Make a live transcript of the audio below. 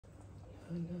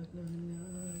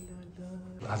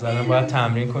از الان باید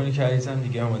تمرین کنی که عزیزم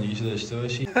دیگه آمادگیشو داشته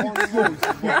باشی.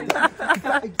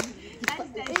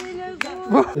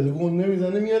 تلفن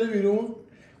نمیزنه میاره بیرون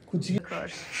کوچیک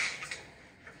کار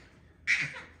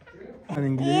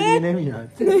انگلیسی دیگه نمیاد.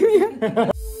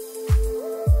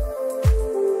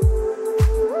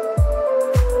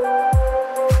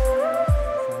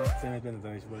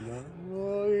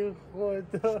 وای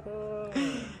خدا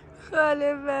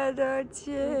خاله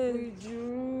بداچه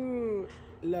جو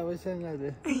لباش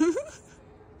انقدره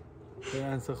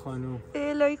پرنس خانوم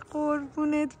الهی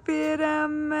قربونت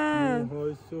برم من.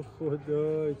 موهاشو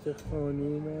خدا چه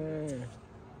خانومه.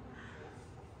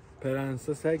 پرنس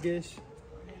سگش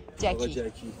آقا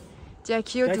جکی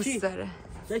جکی رو دوست داره.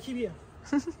 جکی بیا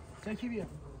جکی بیا.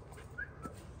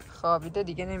 خوابیده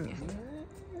دیگه نمیاد.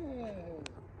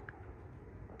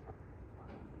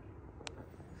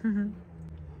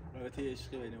 رابطه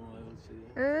عشقی بین ما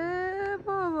شده.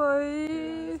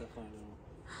 بابایی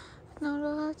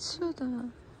ناراحت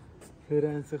شدم.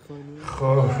 پرنس خانوم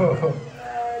خب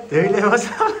داری لباس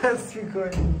عوض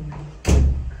میکنی.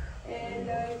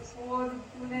 الهی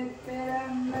قربونت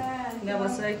برم من.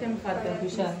 لباسایی که میخواد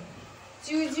بپوشن.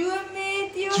 جوجو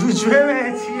مهدی جوجو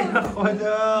مهدی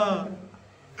خدا.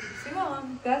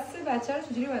 سیمان دست بچه رو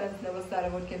چجوری باید لباس در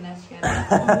آورد که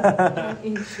نشکنه؟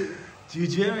 این چی؟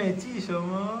 جوجو مهدی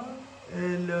شما؟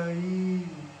 الهی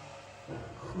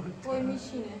وای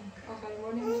میشینه آخرین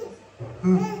بار نمیشه.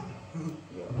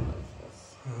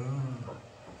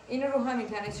 اینو رو همین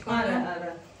تنش کنم.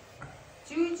 آره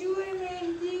جوجو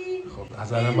مهدی. خب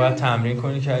از الان باید تمرین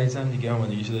کنی که عزیزم دیگه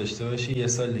آمادگیشو داشته باشی. یه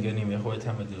سال دیگه نیمه خودت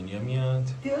هم به دنیا میاد.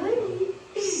 داری؟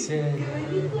 سلام.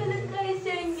 داری خودت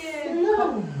قشنگه.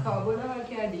 کابل رو حال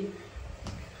کردی؟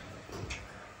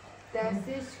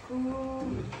 دستش کو؟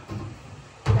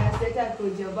 دستت از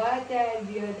کجا باید در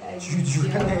بیاد عزیزم؟ جوجو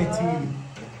مهدی.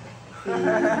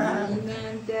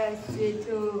 اینم دست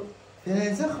تو.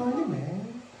 پرنس خانومه؟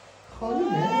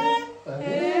 خانومه؟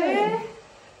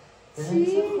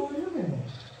 چی؟ خانومه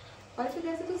بچه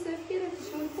دست تو صرف گرفتی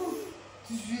شروع کن.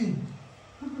 چی؟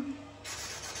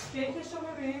 کیکشو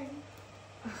ببین.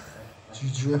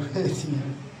 جوجو مهدی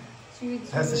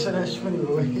دستشو نشونی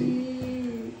بایی.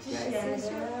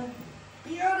 دستشو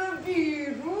بیارم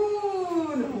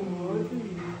بیرون.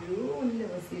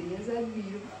 لباسیری زد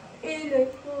بیرون. الهی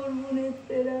قربونت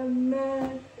برم من.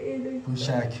 الهی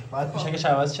پوشک باید پوشکش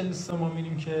عوض چه دوست ما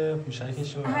میریم که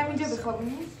پوشکشو همینجا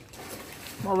بخوابونی؟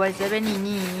 مواظب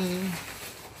نینی.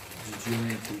 جوجو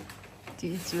مهدی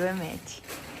جوجو مهدی.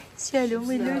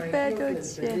 سلام لوت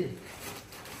بداچه.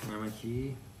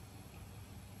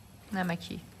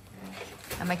 نمکی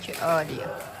نمکی عالیه.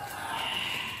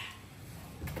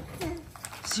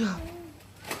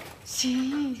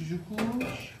 چی؟ جوجو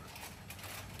کوش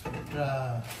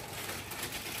رفت.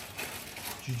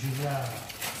 جوجو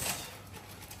رفت.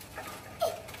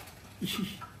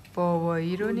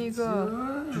 بابایی رو نگاه.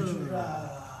 جوجو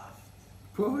رفت.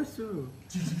 پاسو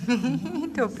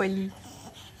توپلی.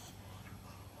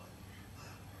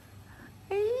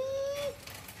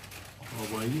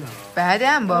 بابایی ها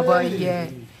بعدم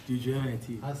باباییه. جوجو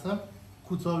مهدی اصلا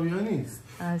کوتاویا نیست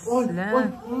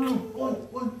اصلا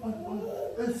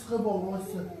عشق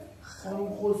باباسه. خانم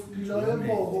خوشگیلای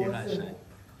باباسه.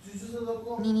 جوجو صدا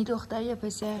کن. نینی دختر یا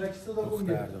پسر؟ جکی صدا کن.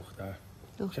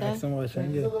 دختر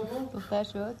قشنگه. دختر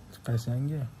شد؟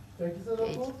 قشنگه. جکی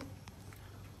صدا کن.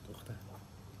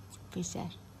 پسر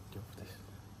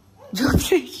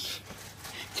جفتش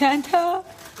چند تا؟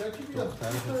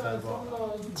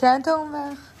 چند تا اون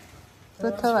وقت؟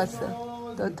 دوتا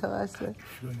واسه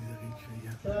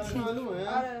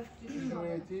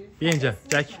بیا اینجا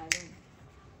جک.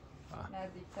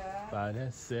 نزدیکتر.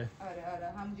 بله 3 آره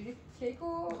همونجوری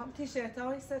کیکو هم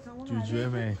تیشرت‌های ستامون. جوجو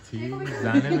مهدی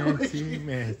زن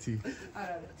مهدی.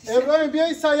 آره ابراهیم بیا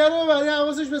این سایه رو ببری.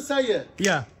 حواسش به سایه.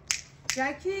 بیا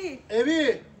جکی ابی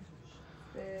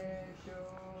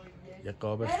یه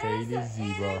قاب خیلی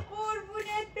زیبا.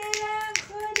 قربونت برم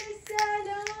خاله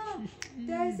سلام.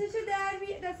 دستشو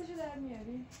در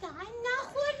میاری؟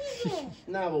 نخوری.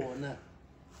 نه بابا نه.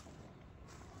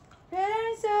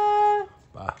 پرنسا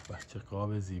به چه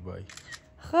قاب زیبایی.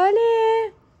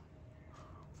 خاله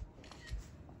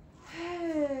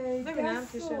ببینم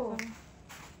تیشرتم.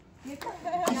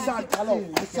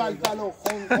 اصل طلا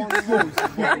خون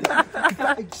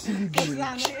اکسیلی بیرون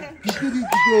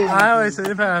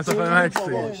وایسادی پرنسا خانم عکسی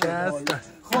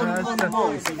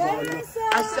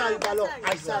اصل طلا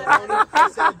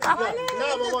نه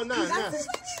بابا نه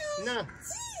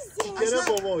دیگره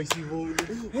بابا وایسی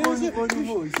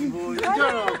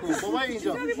اینجا بابا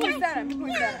اینجا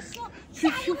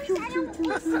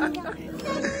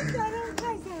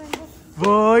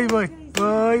وای وای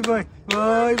وای وای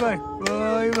وای وای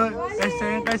وای وای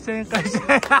قشنگ قشنگ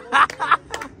قشنگ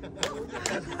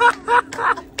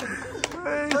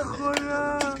ای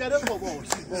خدا کرده باباش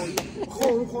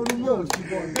خانوم باشی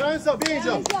ترنسا بیا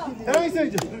اینجا ترنسا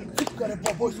اینجا کرده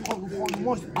باباش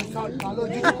خانوماش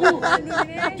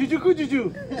جوجو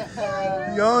جوجو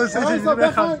یا سه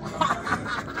بخوام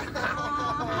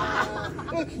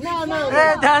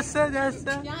نه دسته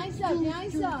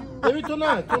ببین تو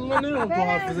نه نمیدونم تو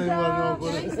حرف بزنی بارو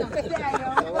نکنه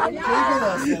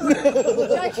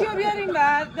جاکی رو بیاریم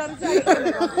بعد داره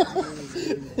جاکی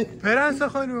پرنسا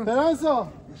خانوم ترنسا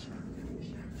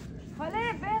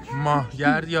حاله بخن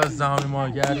ماهگرد 11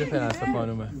 ماهگرد پرنسا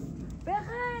خانومه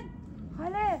بخن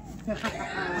حاله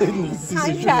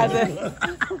سنگ کرده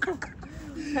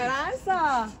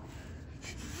پرنسا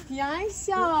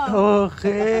یایشا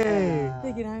آخه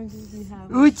بگیرم اینجوری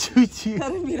هم او چوچی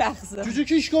داره میرخصه جوجو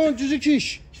کیش کن جوجو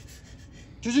کیش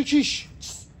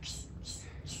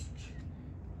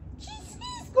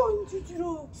کن جوجو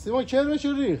رو سیما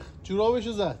کرمشو ریخ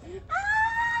جورابشو زد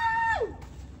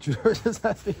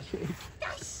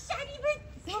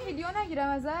سیما ویدیو نگیرم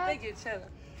ازت بگیر چرا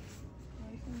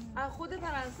از خود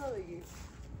پرنسا بگیر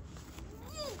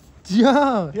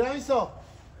جان پیرانسا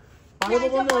بله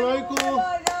بابا نانایی کو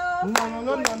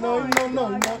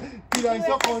نه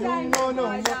پیرانسا خانوم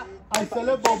نه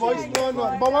اصلا باباش نه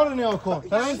بابا رو نیا کن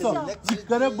پیرانسا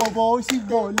جیگر باباشی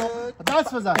بالا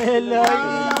دست بزن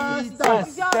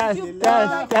دست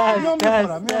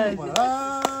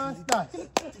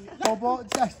بابا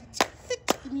دست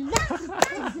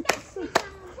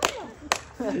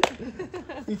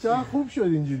اینجا خوب شد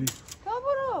اینجوری تا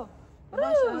برو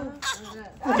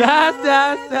دست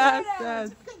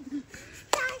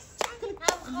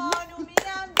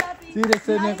زیر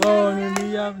سن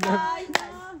قانونیم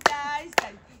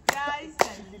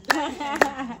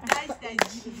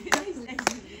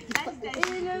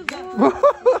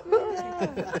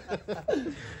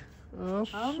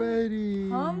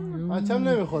آفرین بچه‌م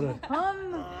نمیخوره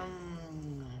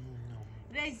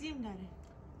رزیم داره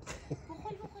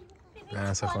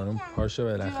پرنسا خانوم پاشو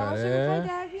بالاخره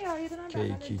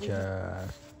کیکی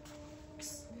کرد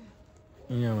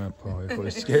این هم پاهای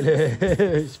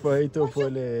خوشگلش پای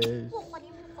توپلش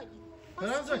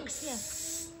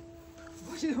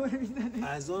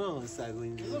از اون سگو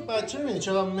اینجا بچه میبینی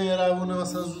چقدر مهربونه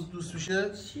مثلا زود دوست میشه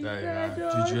دقیقا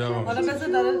جوجو هم حالا بذار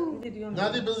داره ویدیو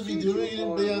ندید بذار ویدیو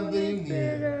بگیریم بریم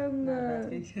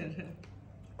دیگه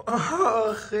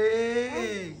آخه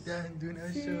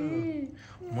دندوناشو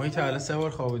مایی تا الان 3 بار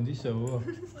خوابوندیش بابا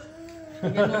یه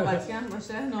نوبتی هم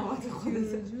باشه نوبت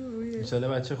خودته انشالله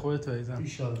بچه خودت رو ایزم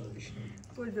ایشالله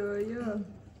خدایا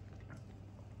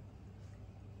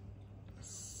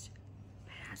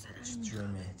جون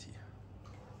مهدی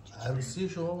عروسی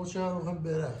شما با چه هم میخوام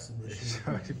برقصیم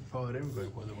بشیم پاره میکنی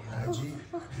خودمون عجیب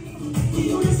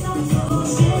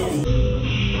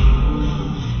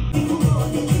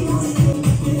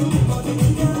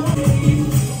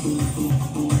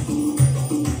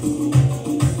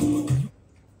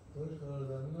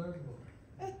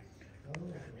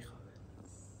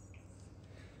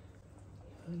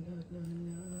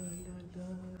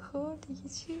خب دیگه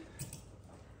چی؟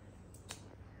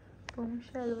 با اون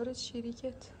شلوار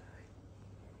شیریکت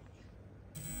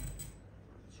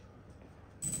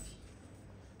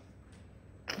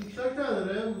تیک تاک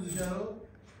نداره موزیکه رو؟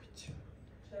 چرا؟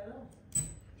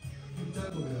 تیک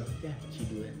تاک رو بیار 10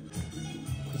 کیلوه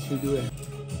کوچولوه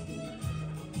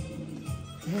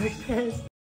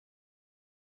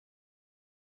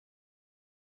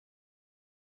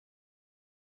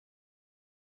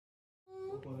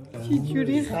چی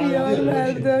جوری خیال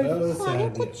برداشت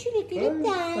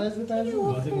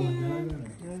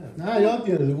نه یاد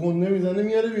گرفته گنده میزنه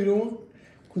میاره بیرون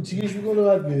کوچیکش میکنه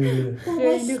بعد میره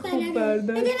خیلی خوب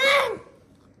برداشت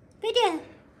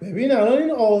ببین الان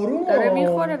این آرومه داره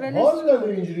میخوره ولش حال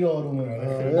داره اینجوری آرومه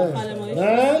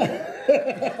نه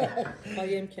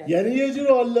قایم کرد یعنی یه جور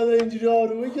حال داره اینجوری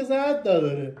آرومه که زد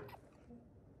داره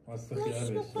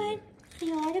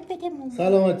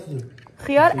سلامتی تو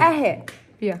خیال اهه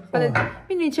بیا خالد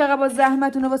میدونی چقدر با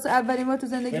زحمتونه واسه اولین بار تو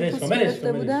زندگی پوست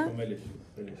گرفته بودم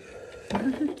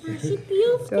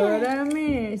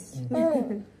دارمش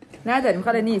نداریم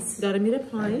خاله نیست داره میره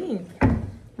پایین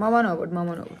مامان آورد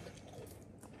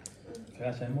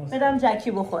بدم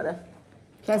جکی بخوره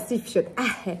کثیف شد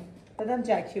اهه بدم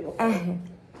جکی بخوره اهه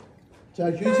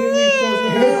جکی چی میشتازه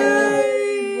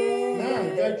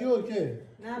نه جکی اوکی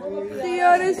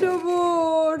خیارشو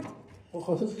برد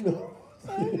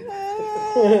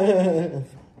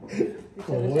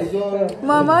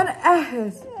مامان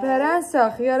اهه پرنسا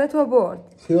خیارتو برد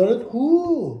خیارت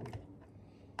کو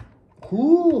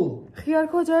کو خیار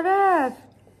کجا رفت؟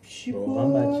 چی واقعا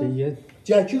بچه یه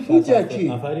جکی کو جکی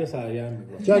نفر یا سرگرم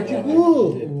میگه جکی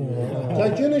کو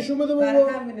جکی نشون بده بابا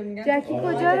جکی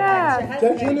کجا رفت؟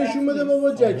 جکی نشون بده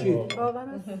بابا جکی واقعا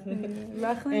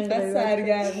وقت اینقدر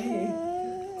سرگرمی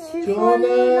چی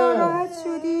خالی ناراحت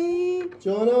شدی؟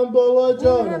 جانم بابا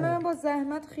جانم من با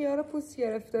زحمت خیار پوست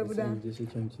گرفته بودم اینجاش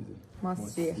کم چیزه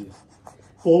ماستیه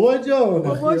بابا جان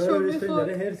بابا شو میخواد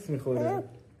داره هرس میخوره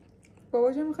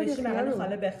بابا جا میخواد خیار رو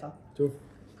خاله بخواب تو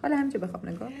حالا همینجا بخواب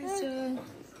نگاه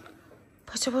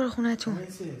پاچه برو خونتون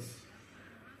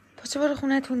پاچه برو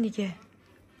خونتون دیگه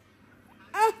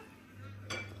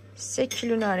 3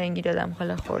 کیلو نارنگی دادم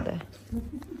خاله خورده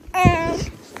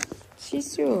چی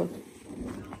شد؟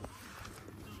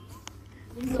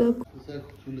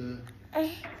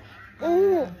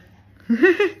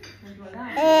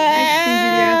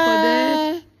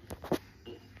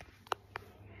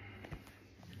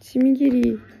 چی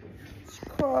میگیری؟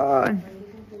 کن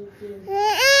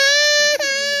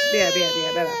بیا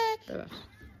ببخش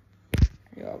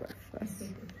یا بس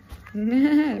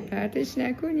نه پرتش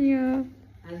نکنی یا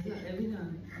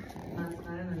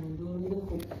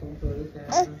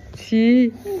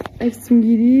چی؟ عکس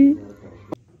میگیری؟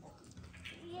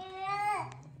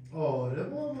 آره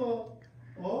بابا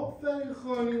آفرین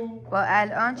خانوم با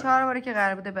الان 4 باره که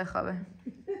قرار بوده بخوابه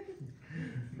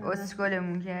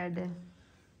اسکلمون کرده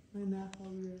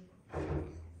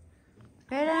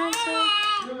برن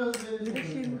تو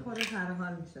شیر میخوره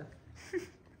سرحال میشه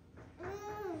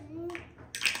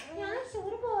یعنی شما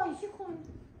رو باهاشی کن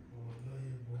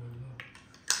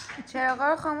چراغا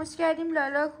رو خاموش کردیم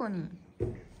لالا کنی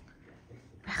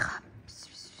بخواب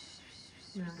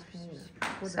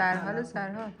سرحال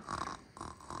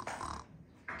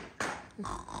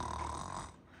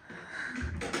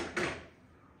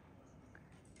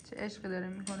چه عشقی داره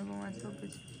میکنه با من صبح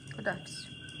خداحافظ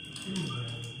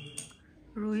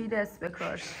روحی دست به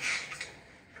کار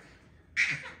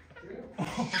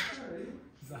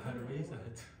زهروی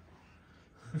زد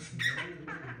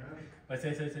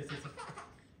واسه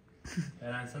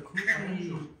پرنسا کو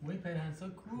وای پرنسا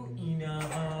کو اینا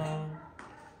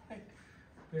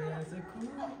پرنسا کو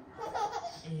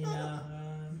اینا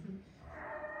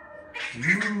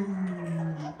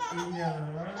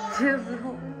چه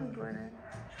زوری میکنه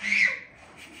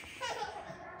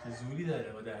چه زوری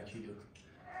داره با 10 کیلو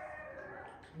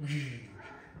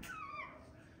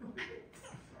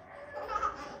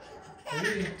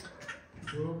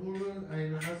برو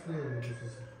اینه هست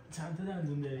چند تا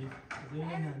دندون داری؟ بذار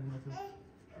این دندون تو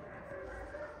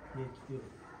 1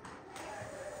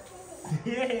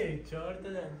 2 4 تا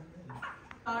دندون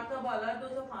 4 تا بالا 2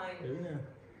 تا پایین ببینم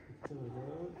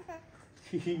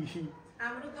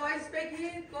امروز گایز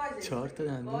بگید گایز 4 تا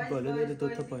دندون بالا داره 2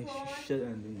 تا پایین 6 تا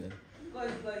دندون داره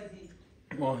گایزی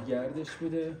ماهگردش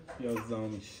بوده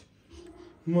 11میش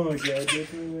ماهگردش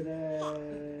بوده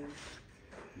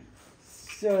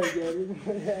سالگردش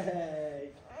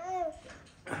بوده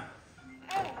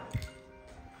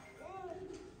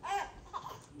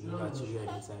این بچه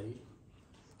جایی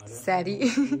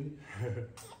سریع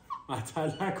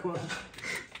عطل نکن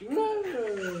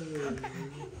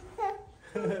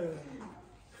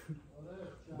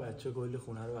بچه کلی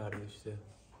خونه رو برداشته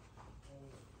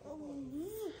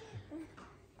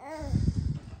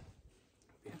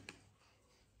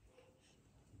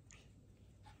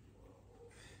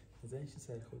بزنشی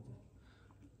سر خودی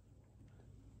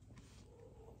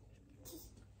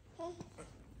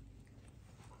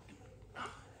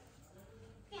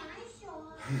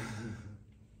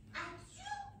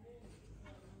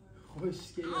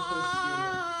خوشگله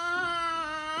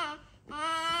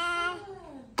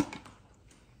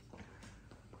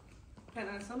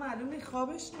پرنسا معلومه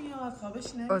خوابش میاد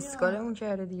خوابش نمیاد اسکالمون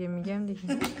کرده دیگه میگم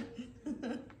دیگه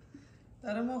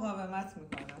داره مقاومت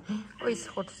میکنه اویس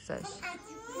خودستش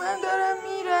من دارم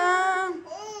میرم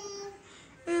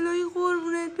الهی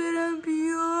قربونت برم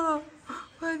بیا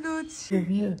فدات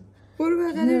بیا برو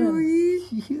بغل روحی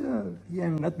یه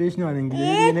انقدر بهش نارنگی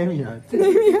دیگه نمیاد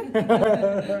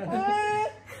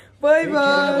بای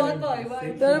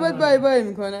بای داره باید بای بای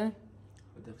میکنه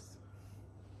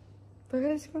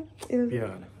بغلش کن بیا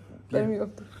داره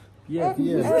میگفت بیا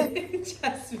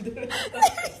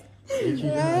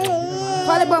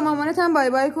خاله با مامانت هم بای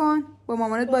بای کن با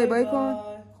مامانت بای بای کن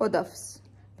خدافظ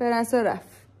پرنسا رفت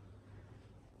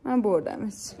من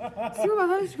بردمش بیا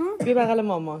بغلش کن بیا بغل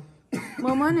مامان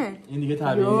مامانه این دیگه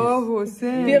طبیعی یا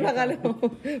حسین بیا بغل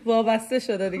وابسته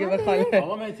شده دیگه به خاله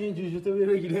آقا مهدی این جوجوتو بیا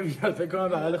بگی نمیاد فکر کنم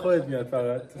بغل خودت میاد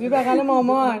فقط بیا بغل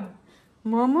مامان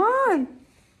مامان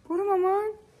برو مامان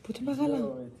بودو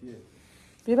بغلم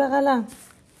بیا بغلم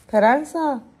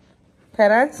پرنسا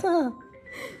پرنسا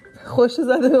خوش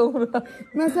زده به اون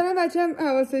مثلا بچه‌م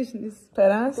حواسش نیست.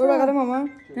 پرنسا برو بغل مامان.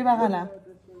 بی بغلم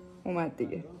اومد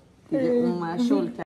دیگه. اومد شل کرد.